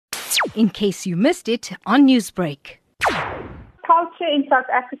in case you missed it on Newsbreak. Culture in South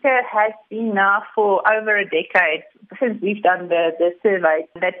Africa has been now for over a decade, since we've done the survey,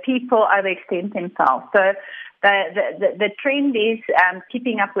 that people overextend themselves. So the trend is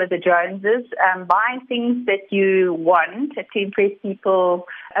keeping up with the Joneses, buying things that you want to impress people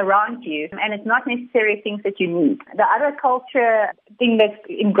around you, and it's not necessarily things that you need. The other culture thing that's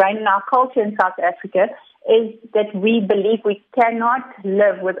ingrained in our culture in South Africa is that we believe we cannot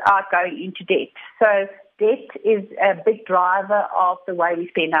live without going into debt. So debt is a big driver of the way we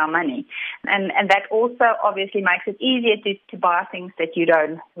spend our money. And that also obviously makes it easier to buy things that you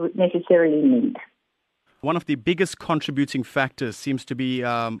don't necessarily need. One of the biggest contributing factors seems to be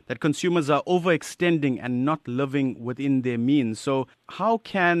that consumers are overextending and not living within their means. So how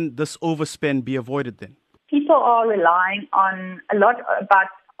can this overspend be avoided then? People are relying on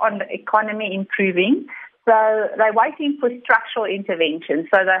the economy improving. So they're waiting for structural intervention.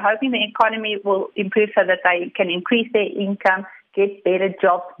 So they're hoping the economy will improve so that they can increase their income, get better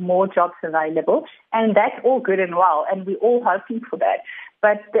jobs, more jobs available. And that's all good and well, and we're all hoping for that.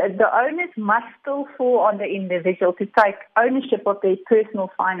 But the onus must still fall on the individual to take ownership of their personal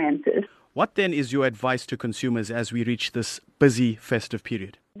finances. What then is your advice to consumers as we reach this busy festive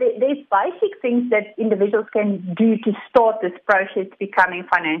period? There's basic things that individuals can do to start this process becoming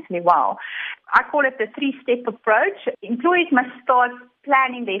financially well. I call it the 3-step approach. Employees must start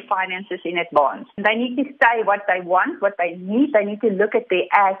planning their finances in advance. They need to say what they want, what they need. They need to look at their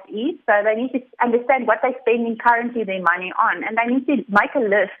as-is. So they need to understand what they're spending currently their money on. And they need to make a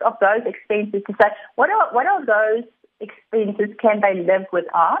list of those expenses to say, what are those expenses can they live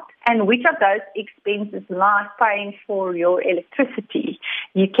without, and which of those expenses, like paying for your electricity,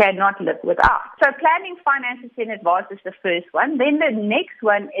 you cannot live without. So planning finances in advance is the first one. Then the next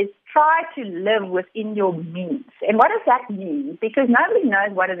one is try to live within your means. And what does that mean? Because nobody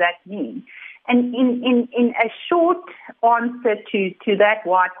knows what does that mean. And in a short answer to that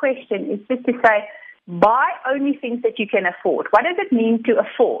wide question is just to say, buy only things that you can afford. What does it mean to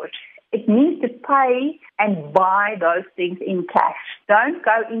afford? It means to pay and buy those things in cash. Don't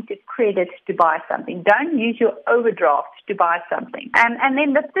go into credit to buy something. Don't use your overdraft to buy something. And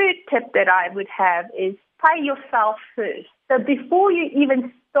then the third tip that I would have is pay yourself first. So before you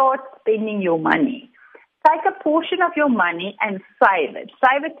even start spending your money, take a portion of your money and save it.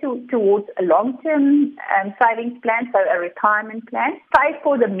 Save it towards a long-term savings plan, so a retirement plan. Save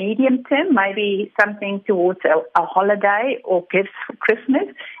for the medium term, maybe something towards a holiday or gifts for Christmas.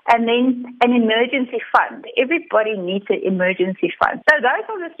 And then an emergency fund. Everybody needs an emergency fund. So those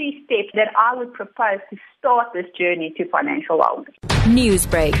are the 3 steps that I would propose to start this journey to financial wellness.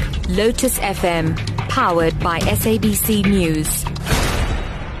 Newsbreak, Lotus FM, powered by SABC News.